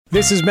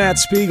This is Matt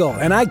Spiegel,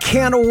 and I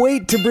can't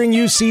wait to bring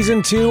you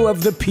Season 2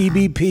 of the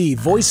PBP,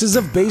 Voices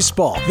of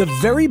Baseball. The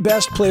very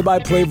best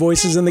play-by-play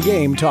voices in the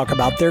game talk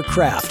about their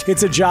craft.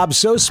 It's a job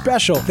so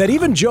special that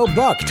even Joe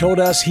Buck told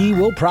us he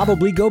will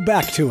probably go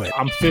back to it.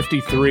 I'm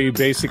 53,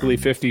 basically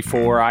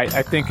 54.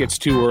 I think it's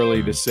too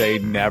early to say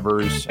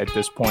nevers at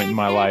this point in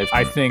my life.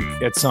 I think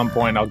at some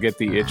point I'll get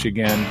the itch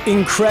again.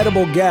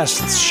 Incredible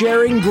guests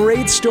sharing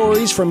great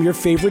stories from your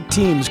favorite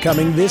teams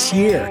coming this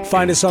year.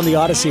 Find us on the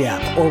Odyssey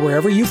app or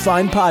wherever you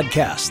find podcasts.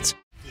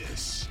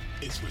 This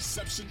is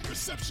Reception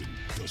Perception,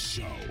 the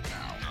show.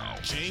 Now,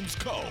 James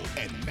Cole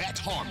and Matt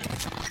Harmon.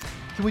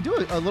 Can we do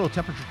a little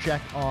temperature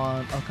check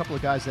on a couple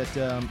of guys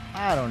that,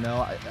 I don't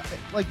know.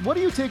 Like, what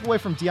do you take away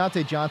from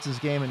Deontay Johnson's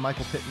game and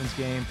Michael Pittman's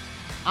game?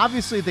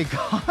 Obviously, they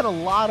got a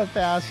lot of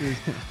passes.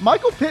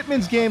 Michael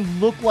Pittman's game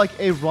looked like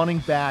a running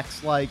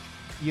back's, like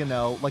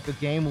a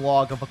game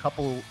log of a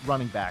couple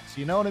running backs.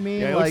 You know what I mean?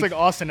 Yeah, it looks like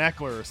Austin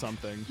Eckler or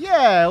something.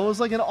 Yeah, it was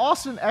like an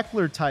Austin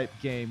Eckler type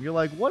game. You're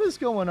like, what is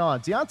going on?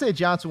 Deontay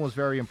Johnson was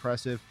very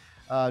impressive.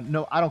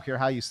 No, I don't care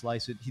how you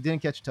slice it. He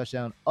didn't catch a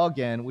touchdown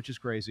again, which is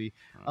crazy.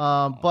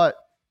 But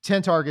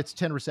 10 targets,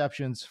 10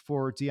 receptions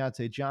for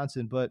Deontay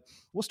Johnson. But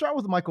we'll start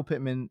with Michael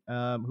Pittman,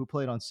 who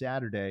played on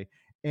Saturday.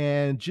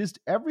 And just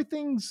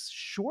everything's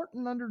short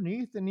and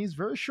underneath, and he's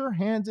very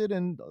sure-handed,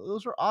 and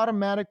those are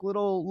automatic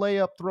little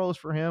layup throws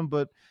for him.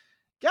 But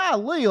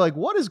golly, like,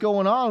 what is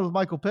going on with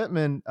Michael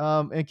Pittman?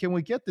 And can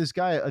we get this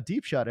guy a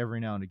deep shot every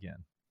now and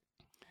again?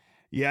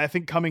 Yeah, I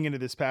think coming into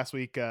this past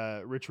week,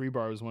 Rich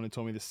Rebar was one who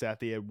told me the stat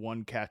they had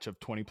one catch of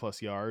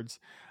 20-plus yards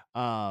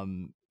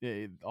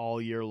all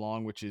year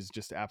long, which is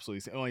just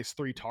absolutely – only has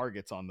 3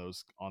 targets on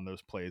those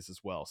plays as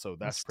well. So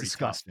that's pretty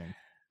disgusting. Tough.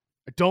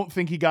 I don't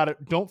think he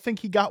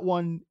got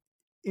one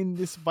in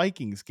this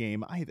Vikings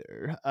game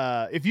either.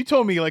 If you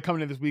told me like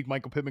coming into this week,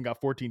 Michael Pittman got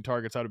 14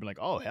 targets, I'd have been like,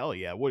 oh, hell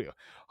yeah. What are you,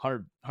 100,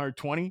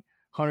 120,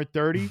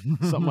 130,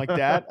 something like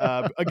that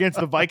against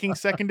the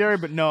Vikings secondary.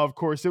 But no, of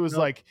course, it was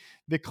like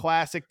the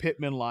classic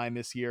Pittman line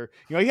this year.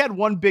 You know, he had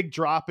one big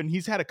drop, and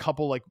he's had a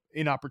couple like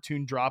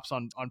inopportune drops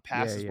on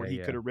passes where he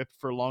could have ripped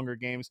for longer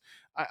games.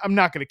 I'm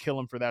not going to kill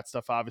him for that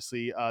stuff.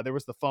 Obviously, there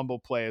was the fumble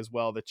play as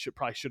well that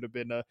probably should have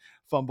been a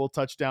fumble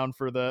touchdown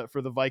for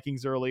the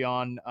Vikings early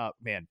on.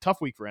 Man,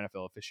 tough week for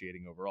NFL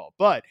officiating overall.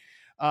 But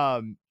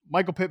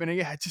Michael Pittman,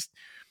 yeah, just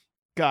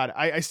God,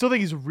 I still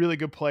think he's a really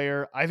good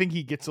player. I think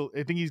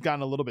he's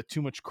gotten a little bit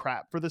too much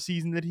crap for the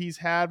season that he's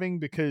having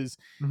because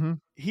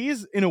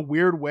he's in a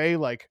weird way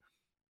like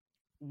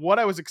what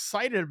I was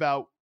excited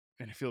about.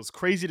 And it feels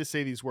crazy to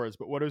say these words,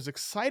 but what I was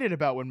excited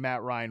about when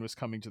Matt Ryan was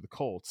coming to the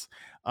Colts,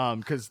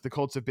 because the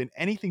Colts have been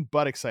anything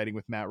but exciting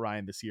with Matt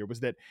Ryan this year, was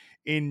that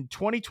in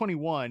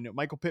 2021,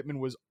 Michael Pittman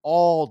was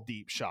all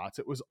deep shots.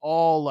 It was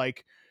all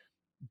like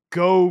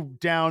go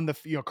down the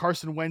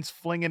Carson Wentz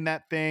flinging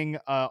that thing,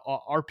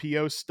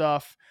 RPO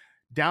stuff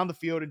down the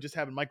field and just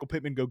having Michael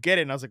Pittman go get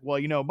it. And I was like,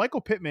 well,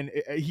 Michael Pittman,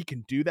 he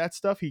can do that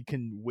stuff. He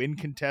can win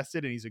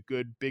contested and he's a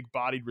good big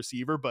bodied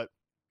receiver, but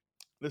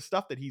the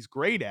stuff that he's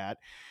great at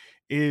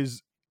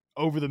is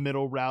over the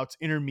middle routes,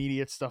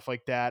 intermediate stuff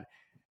like that.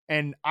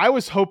 And I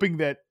was hoping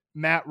that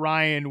Matt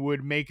Ryan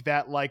would make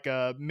that like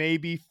a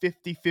maybe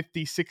 50-50,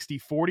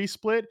 60-40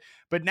 split,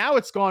 but now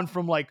it's gone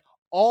from like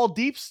all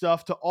deep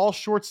stuff to all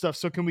short stuff.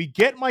 So can we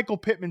get Michael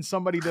Pittman,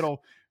 somebody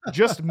that'll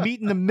just meet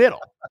in the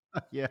middle?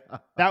 Yeah,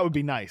 that would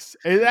be nice.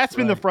 That's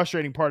been the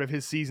frustrating part of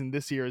his season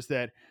this year is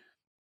that,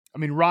 I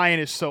mean, Ryan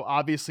is so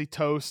obviously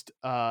toast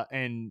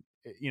and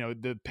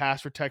the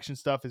pass protection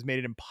stuff has made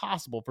it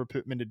impossible for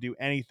Pittman to do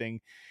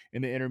anything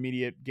in the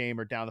intermediate game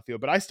or down the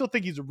field. But I still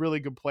think he's a really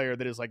good player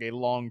that is like a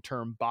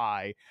long-term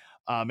buy.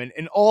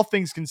 And all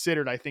things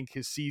considered, I think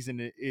his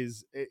season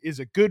is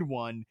a good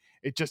one.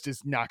 It just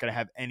is not going to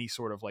have any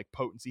sort of like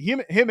potency.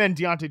 Him and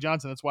Deontay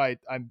Johnson. That's why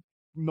I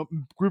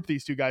grouped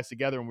these two guys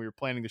together when we were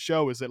planning the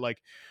show, is that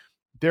like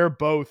they're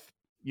both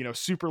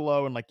super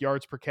low and like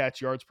yards per catch,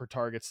 yards per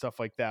target, stuff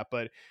like that.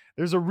 But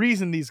there's a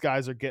reason these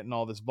guys are getting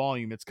all this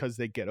volume. It's because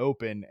they get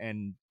open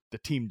and the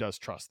team does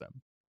trust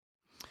them.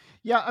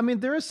 Yeah, I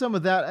mean, there is some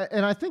of that.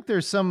 And I think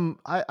there's some,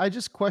 I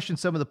just question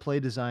some of the play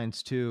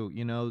designs too,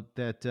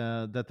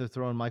 that they're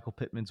throwing Michael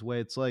Pittman's way.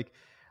 It's like,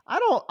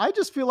 I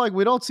just feel like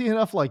we don't see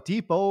enough like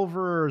deep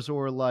overs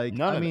or like,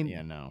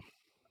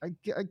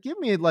 give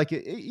me like,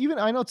 even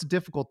I know it's a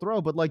difficult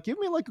throw, but like, give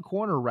me like a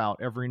corner route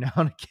every now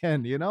and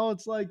again,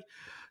 it's like,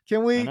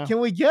 can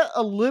we get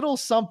a little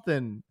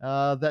something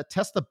that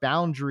tests the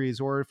boundaries,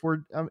 or if we're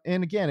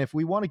and again, if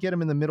we want to get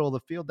him in the middle of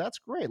the field, that's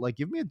great. Like,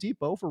 give me a deep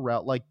over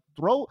route, like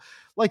throw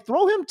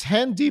him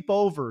 10 deep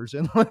overs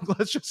and like,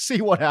 let's just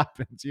see what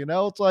happens.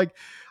 It's like,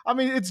 I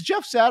mean, it's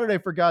Jeff Saturday,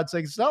 for God's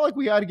sake. It's not like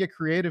we got to get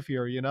creative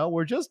here.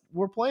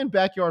 We're playing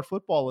backyard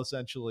football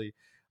essentially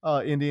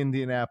in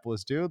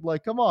Indianapolis, dude.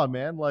 Like, come on,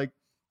 man. Like,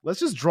 let's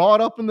just draw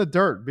it up in the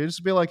dirt.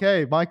 Just be like,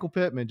 hey, Michael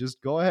Pittman,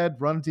 just go ahead,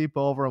 run a deep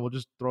over, and we'll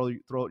just throw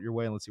it your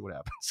way and let's see what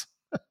happens.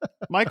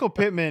 Michael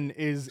Pittman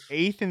is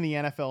 8th in the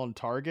NFL in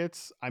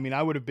targets. I mean,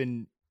 I would have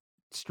been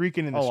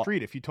streaking in the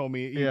street if you told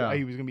me he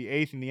was going to be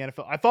 8th in the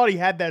NFL. I thought he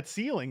had that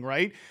ceiling,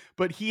 right?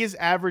 But he is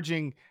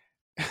averaging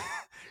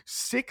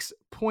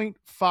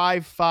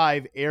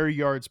 6.55 air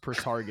yards per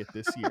target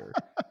this year.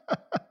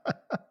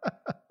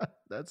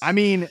 That's I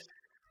mean,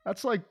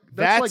 that's like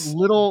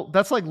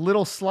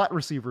little slot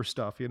receiver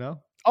stuff, you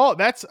know? Oh,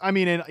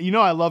 and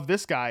I love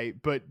this guy,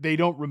 but they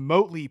don't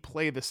remotely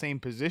play the same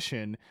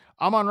position.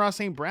 Amon-Ra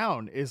St.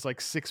 Brown is like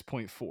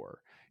 6.4,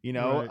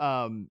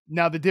 Right.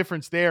 Now the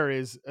difference there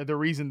is the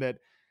reason that,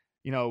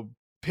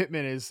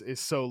 Pittman is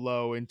so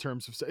low in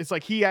terms of, it's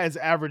like he has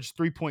averaged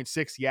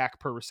 3.6 yak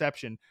per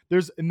reception.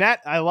 There's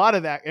a lot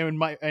of that.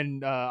 And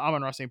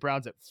Amon-Ra St.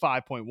 Brown's at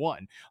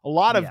 5.1. A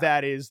lot of Yeah.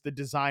 that is the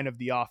design of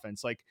the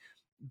offense. Like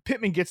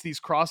Pittman gets these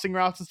crossing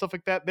routes and stuff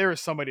like that. There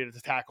is somebody to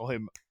tackle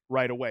him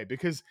right away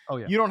because Oh,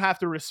 yeah. you don't have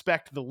to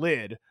respect the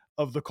lid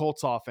of the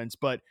Colts offense,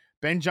 but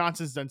Ben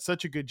Johnson's done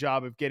such a good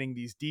job of getting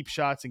these deep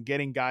shots and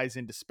getting guys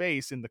into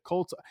space in the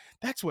Colts.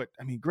 That's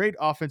great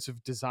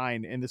offensive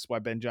design. And this is why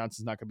Ben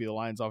Johnson's not going to be the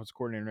Lions offensive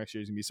coordinator next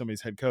year. He's going to be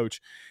somebody's head coach.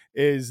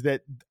 Is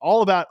that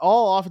all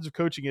offensive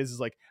coaching is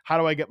like, how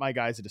do I get my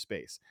guys into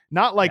space?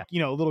 Not like,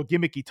 little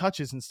gimmicky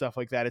touches and stuff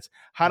like that. It's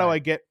how do I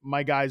get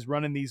my guys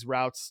running these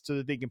routes so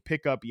that they can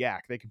pick up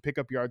yak? They can pick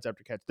up yards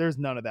after catch. There's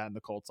none of that in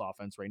the Colts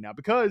offense right now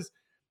because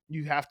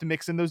you have to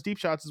mix in those deep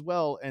shots as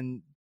well.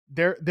 And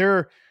there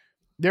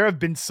have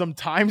been some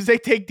times they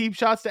take deep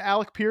shots to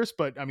Alec Pierce,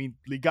 but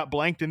he got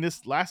blanked in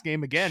this last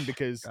game again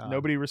because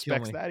nobody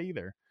respects that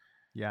either.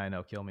 Yeah, I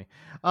know. Kill me.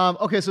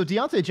 Okay, so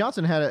Deontay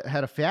Johnson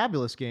had a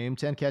fabulous game,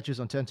 10 catches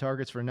on 10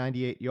 targets for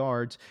 98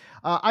 yards.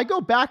 I go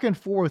back and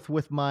forth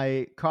with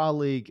my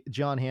colleague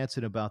John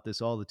Hansen about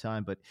this all the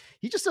time, but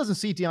he just doesn't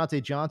see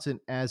Deontay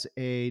Johnson as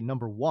a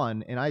number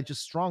one, and I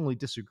just strongly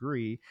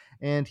disagree.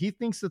 And he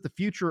thinks that the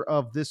future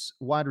of this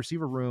wide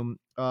receiver room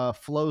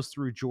flows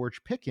through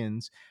George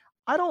Pickens.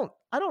 I don't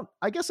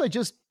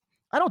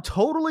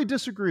totally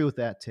disagree with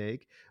that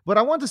take, but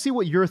I want to see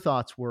what your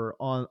thoughts were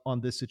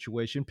on this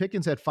situation.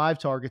 Pickens had 5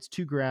 targets,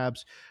 2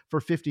 grabs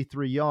for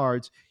 53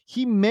 yards.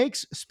 He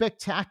makes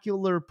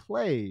spectacular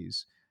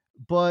plays,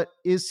 but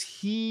is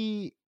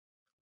he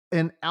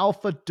an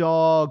alpha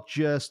dog,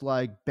 just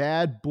like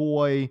bad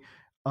boy,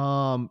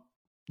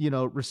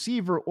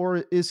 receiver, or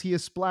is he a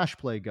splash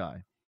play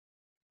guy?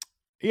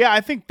 Yeah,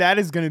 I think that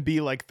is going to be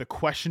like the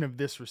question of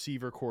this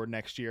receiver core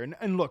next year.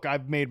 And look,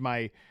 I've made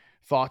my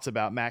thoughts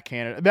about Matt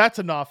Canada. That's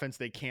an offense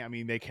they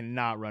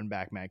cannot run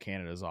back Matt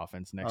Canada's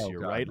offense next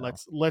year, God, right? no.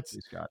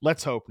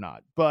 Let's hope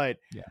not. But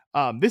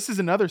this is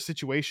another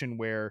situation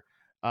where,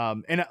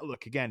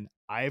 look, again,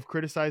 I have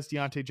criticized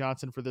Deontay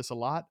Johnson for this a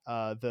lot.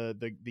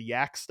 The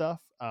yak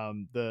stuff,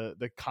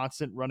 the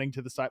constant running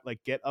to the side, like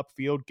get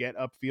upfield,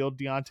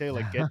 Deontay,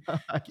 like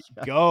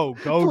go,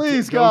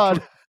 please,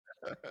 God.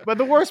 But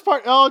the worst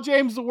part,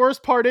 James, the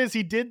worst part is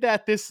he did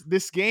that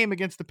this game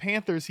against the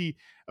Panthers. He,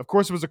 of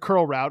course, it was a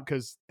curl route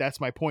because that's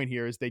my point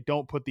here is they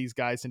don't put these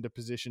guys into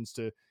positions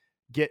to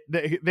get.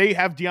 They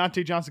have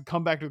Deontay Johnson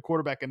come back to the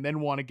quarterback and then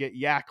want to get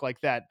yak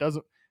like that.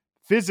 Doesn't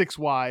physics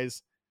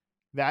wise.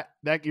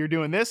 That you're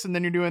doing this and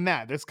then you're doing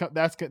that.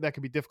 That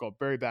could be difficult.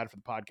 Very bad for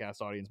the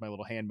podcast audience. My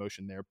little hand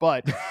motion there,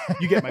 but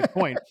you get my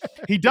point.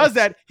 He does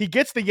that. He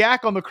gets the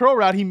yak on the curl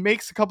route. He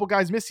makes a couple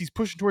guys miss. He's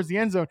pushing towards the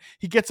end zone.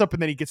 He gets up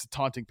and then he gets a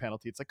taunting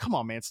penalty. It's like, come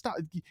on, man, stop.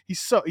 He's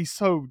such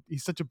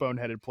a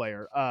boneheaded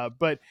player.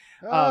 But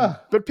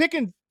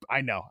Pickens,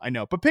 I know,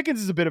 but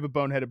Pickens is a bit of a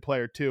boneheaded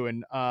player too.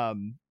 And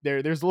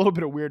there's a little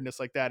bit of weirdness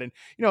like that. And,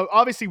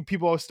 obviously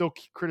people still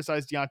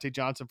criticize Deontay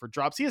Johnson for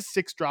drops. He has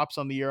 6 drops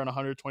on the year on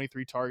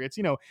 123 targets.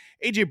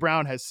 AJ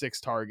Brown has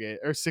 6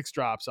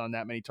 drops on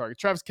that many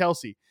targets. Travis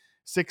Kelce,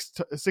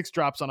 6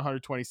 drops on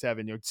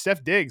 127.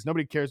 Steph Diggs,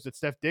 nobody cares that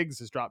Steph Diggs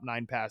has dropped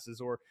 9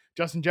 passes or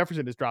Justin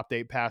Jefferson has dropped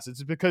 8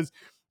 passes. It's because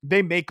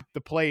they make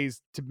the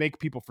plays to make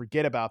people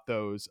forget about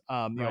those.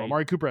 Right.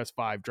 Amari Cooper has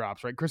 5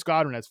 drops, right? Chris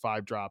Godwin has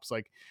 5 drops,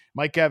 like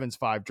Mike Evans,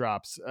 5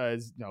 drops,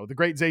 the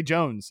great Zay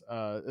Jones,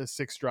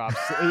 6 drops.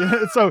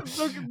 So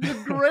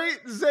the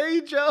great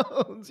Zay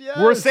Jones. Yes.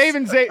 We're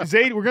saving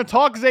Zay. We're going to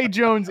talk Zay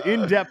Jones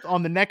in depth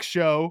on the next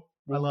show.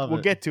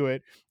 We'll get to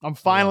it. I'm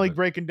finally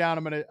breaking down.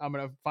 I'm going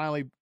to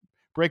finally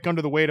break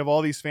under the weight of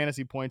all these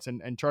fantasy points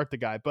and chart the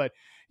guy. But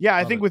yeah,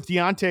 I think with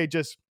Deontay,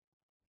 just,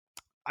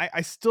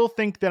 I still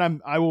think that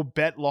I will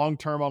bet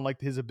long-term on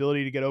like his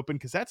ability to get open.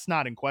 Cause that's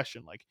not in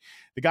question. Like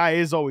the guy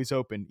is always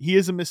open. He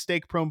is a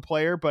mistake prone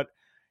player, but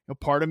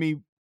part of me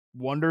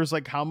wonders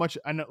like how much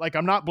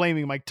I'm not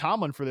blaming Mike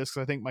Tomlin for this.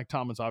 Cause I think Mike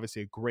Tomlin's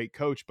obviously a great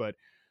coach, but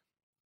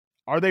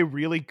are they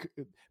really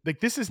like,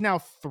 this is now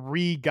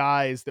 3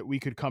 guys that we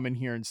could come in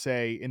here and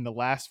say in the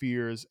last few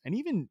years, and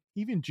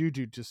even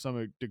Juju to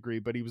some degree,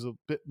 but he was a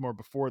bit more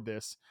before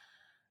this.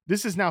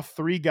 This is now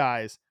 3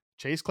 guys,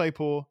 Chase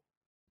Claypool,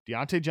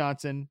 Deontay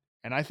Johnson,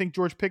 and I think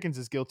George Pickens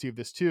is guilty of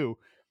this too,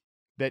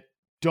 that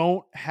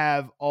don't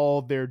have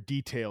all their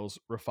details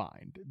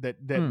refined, that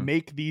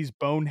make these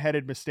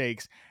boneheaded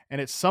mistakes. And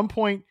at some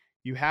point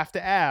you have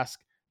to ask,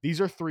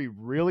 these are 3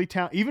 really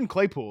talented, even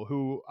Claypool,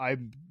 who I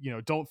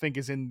don't think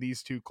is in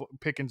these 2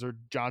 Pickens or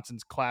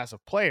Johnson's class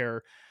of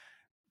player,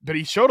 but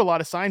he showed a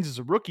lot of signs as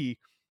a rookie.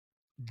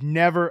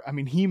 never. I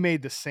mean, he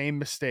made the same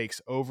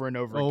mistakes over and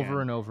over again.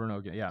 Over and over and over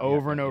again. Yeah.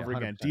 Over and over 100%.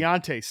 again.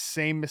 Deontay,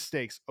 same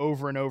mistakes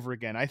over and over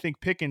again. I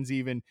think Pickens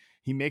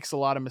he makes a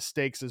lot of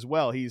mistakes as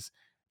well. He's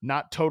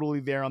not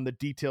totally there on the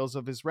details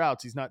of his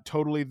routes. He's not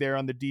totally there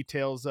on the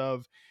details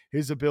of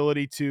his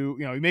ability to,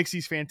 he makes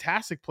these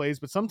fantastic plays,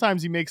 but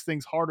sometimes he makes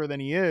things harder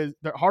than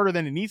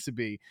it needs to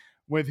be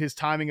with his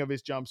timing of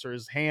his jumps or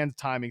his hand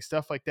timing,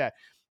 stuff like that.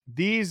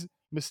 These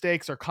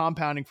mistakes are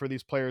compounding for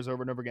these players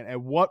over and over again.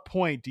 At what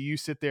point do you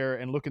sit there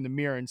and look in the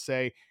mirror and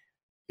say,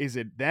 is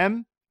it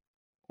them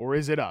or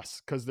is it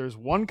us? Because there's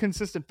one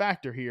consistent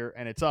factor here,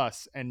 and it's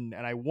us. And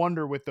I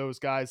wonder with those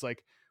guys,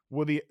 like,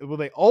 will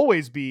they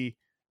always be?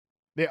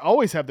 They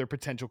always have their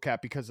potential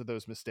cap because of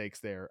those mistakes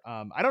there.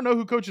 I don't know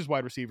who coaches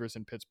wide receivers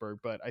in Pittsburgh,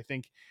 but I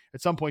think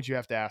at some point you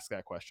have to ask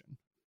that question.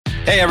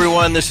 Hey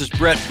everyone, this is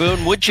Brett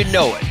Boone. Would you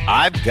know it?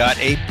 I've got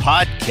a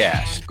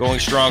podcast going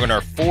strong in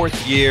our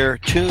 4th year.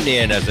 Tune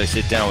in as I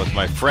sit down with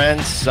my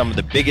friends, some of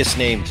the biggest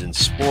names in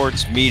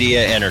sports,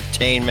 media,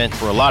 entertainment,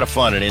 for a lot of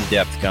fun and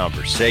in-depth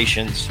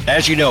conversations.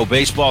 As you know,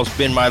 baseball's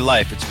been my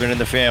life. It's been in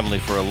the family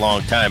for a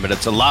long time, but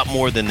it's a lot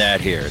more than that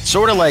here. It's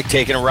sort of like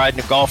taking a ride in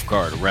a golf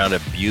cart around a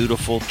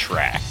beautiful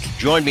track.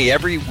 Join me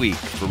every week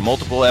for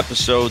multiple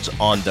episodes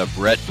on the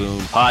Brett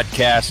Boone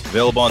Podcast,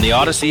 available on the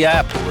Odyssey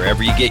app or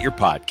wherever you get your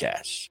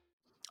podcasts.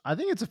 I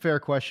think it's a fair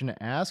question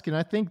to ask, and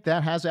I think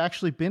that has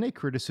actually been a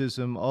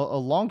criticism, a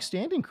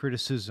long-standing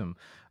criticism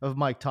of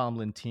Mike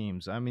Tomlin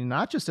teams. I mean,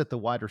 not just at the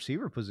wide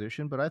receiver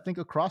position, but I think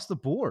across the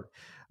board.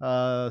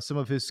 Some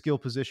of his skill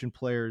position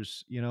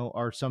players,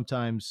 are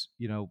sometimes,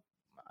 I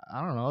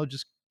don't know,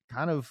 just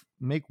kind of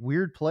make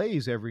weird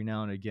plays every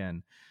now and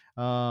again.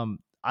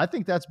 I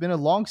think that's been a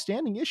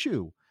long-standing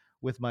issue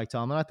with Mike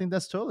Tomlin. I think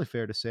that's totally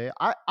fair to say.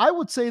 I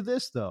would say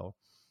this, though.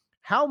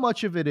 How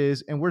much of it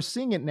is, and we're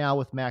seeing it now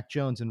with Mac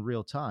Jones in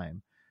real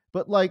time,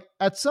 but like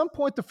at some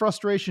point the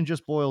frustration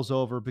just boils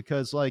over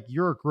because like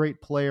you're a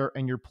great player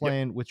and you're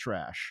playing with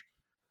trash.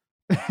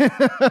 You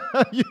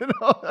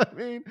know what I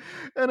mean?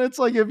 And it's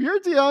like, if you're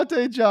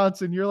Deontay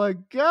Johnson, you're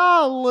like,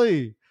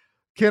 golly,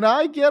 can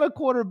I get a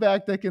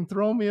quarterback that can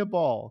throw me a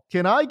ball?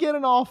 Can I get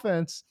an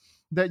offense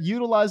that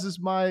utilizes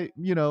my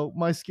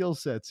skill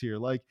sets here?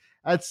 Like,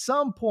 at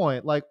some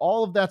point, like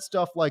all of that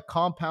stuff like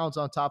compounds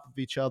on top of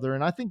each other.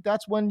 And I think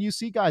that's when you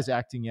see guys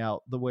acting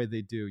out the way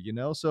they do,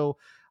 So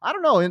I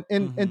don't know.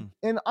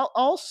 And I'll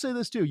also say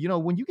this too,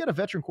 when you get a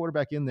veteran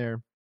quarterback in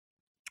there,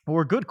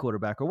 or a good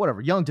quarterback or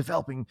whatever, young,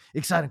 developing,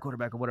 exciting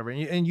quarterback or whatever,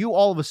 and you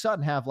all of a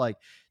sudden have like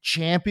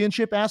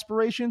championship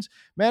aspirations,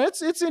 man,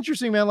 it's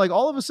interesting, man. Like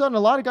all of a sudden, a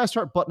lot of guys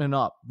start buttoning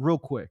up real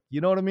quick.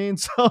 You know what I mean?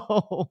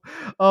 So,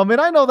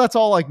 and I know that's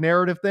all like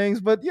narrative things,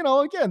 but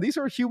again, these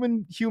are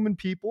human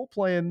people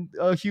playing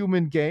a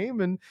human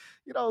game, and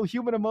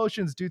human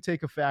emotions do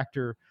take a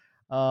factor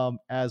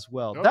as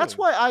well. Totally. That's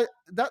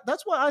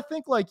why I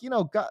think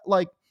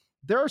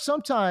there are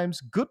sometimes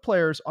good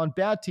players on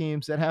bad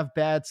teams that have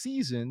bad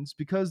seasons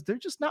because they're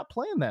just not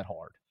playing that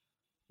hard,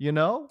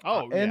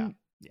 Oh, and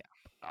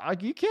yeah.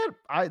 you can't.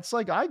 It's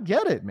like I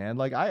get it, man.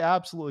 Like I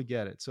absolutely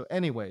get it. So,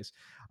 anyways,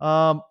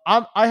 I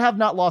have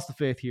not lost the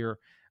faith here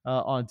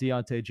on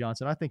Deontay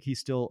Johnson. I think he's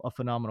still a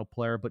phenomenal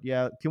player. But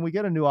yeah, can we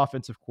get a new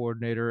offensive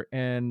coordinator?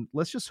 And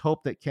let's just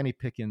hope that Kenny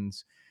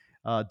Pickens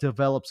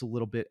develops a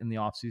little bit in the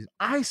offseason.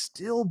 I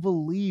still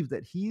believe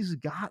that he's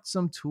got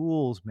some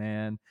tools,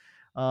 man.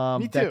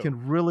 That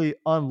can really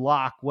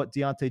unlock what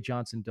Deontay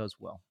Johnson does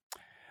well.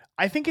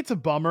 I think it's a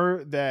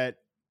bummer that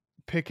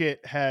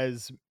Pickett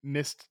has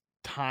missed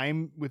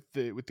time with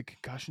the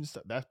concussion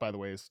stuff. That, by the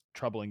way, is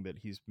troubling that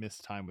he's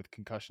missed time with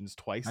concussions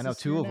twice. I know,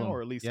 2 of them,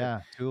 or at least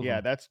two of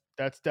them.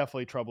 That's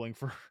definitely troubling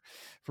for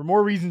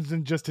more reasons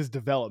than just his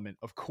development,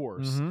 of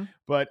course. Mm-hmm.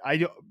 But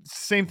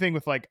same thing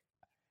with like.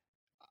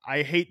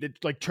 I hate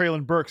that, like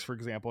Traylon Burks, for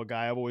example, a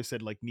guy I've always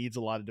said like needs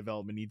a lot of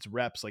development, needs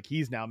reps. Like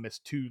he's now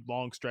missed 2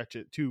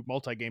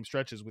 multi-game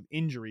stretches with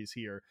injuries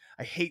here.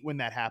 I hate when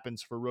that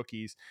happens for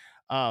rookies.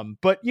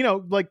 But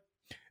like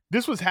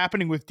this was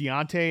happening with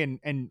Deontay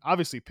and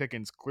obviously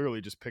Pickens, clearly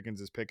just Pickens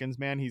is Pickens,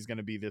 man. He's going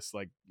to be this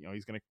like,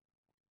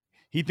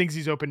 he thinks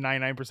he's open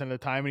 99% of the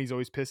time and he's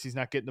always pissed he's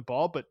not getting the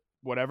ball, but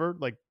whatever,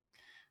 like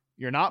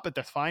you're not, but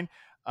that's fine.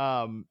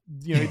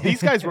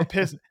 These guys were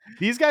pissed.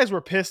 These guys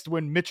were pissed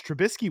when Mitch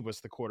Trubisky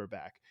was the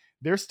quarterback.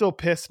 They're still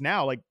pissed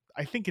now. Like,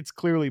 I think it's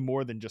clearly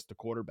more than just the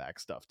quarterback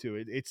stuff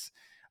too.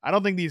 I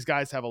don't think these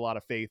guys have a lot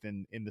of faith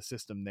in the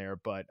system there,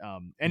 but,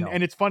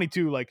 and it's funny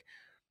too. Like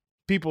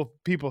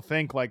people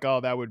think like,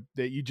 oh,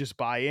 that you just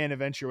buy in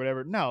eventually or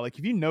whatever. No, like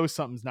if you know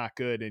something's not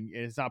good and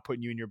it's not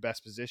putting you in your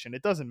best position,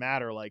 it doesn't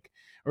matter. Like,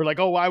 or like,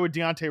 oh, why would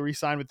Deontay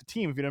re-sign with the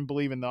team if you didn't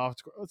believe in the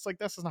offense? It's like,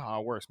 that's not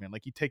how it works, man.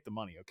 Like you take the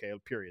money. Okay.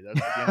 Period.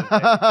 That's at the end of the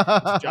day,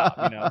 it's a job,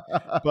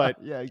 but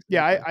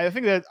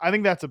I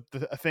think that's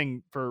a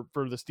thing for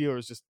the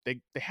Steelers. Just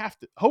they have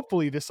to,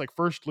 hopefully this like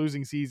first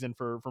losing season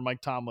for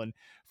Mike Tomlin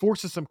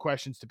forces some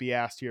questions to be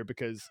asked here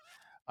because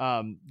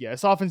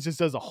this offense just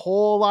does a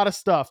whole lot of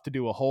stuff to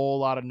do a whole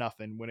lot of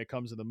nothing when it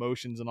comes to the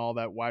motions and all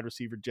that wide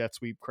receiver jet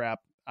sweep crap.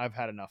 I've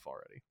had enough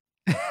already.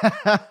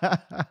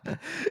 I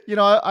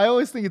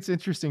always think it's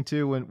interesting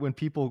too when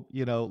people,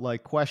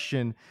 like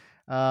question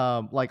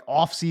like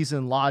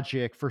off-season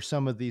logic for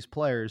some of these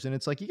players. And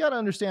it's like, you got to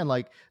understand,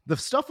 like, the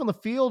stuff on the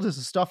field is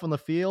the stuff on the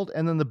field,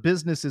 and then the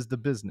business is the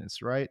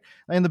business, right?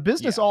 And the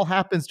business all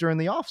happens during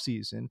the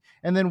off-season.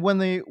 And then when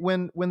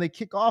they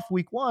kick off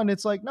week one,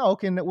 it's like, no,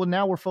 okay, well,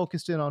 now we're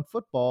focused in on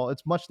football.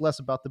 It's much less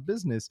about the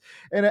business.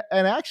 And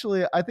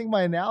actually, I think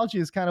my analogy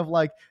is kind of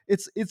like,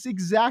 it's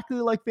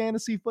exactly like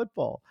fantasy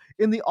football.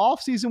 In the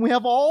offseason, we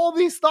have all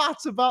these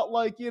thoughts about,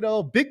 like,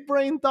 big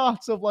brain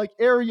thoughts of like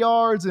air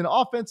yards and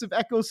offensive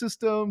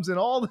ecosystems and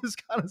all this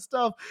kind of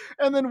stuff.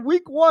 And then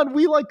week one,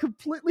 we like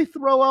completely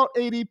throw out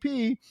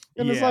ADP,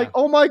 and it's like,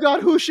 oh my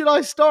God, who should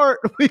I start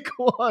week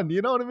one?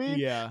 You know what I mean?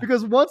 Yeah.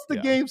 Because once the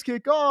games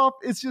kick off,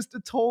 it's just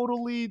a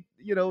totally,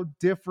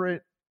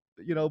 different,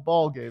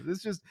 ball game.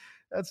 It's just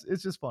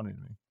funny to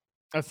me.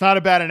 That's not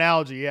a bad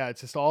analogy. Yeah,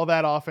 it's just all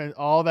that offense,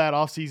 all that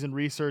offseason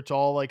research,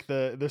 all like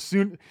this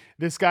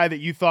guy that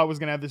you thought was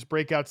going to have this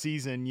breakout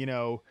season,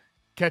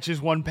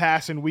 catches one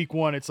pass in week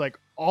one. It's like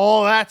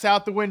all that's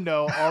out the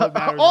window. All that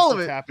matters all is of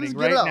what's it happening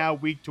right now,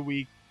 week to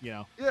week.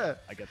 Yeah,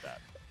 I get that.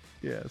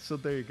 Yeah, so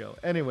there you go.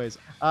 Anyways,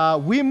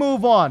 we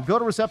move on. Go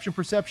to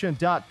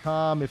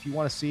receptionperception.com if you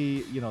want to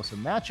see,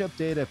 some matchup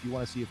data. If you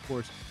want to see, of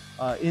course,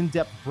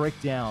 in-depth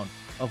breakdown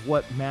of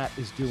what Matt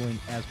is doing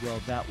as well,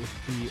 that would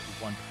be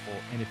wonderful.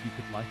 And if you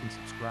could like and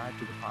subscribe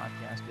to the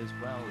podcast as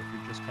well, if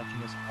you're just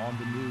catching us on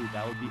the new,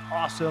 that would be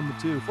awesome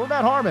too. For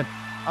Matt Harmon,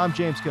 I'm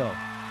James Coe.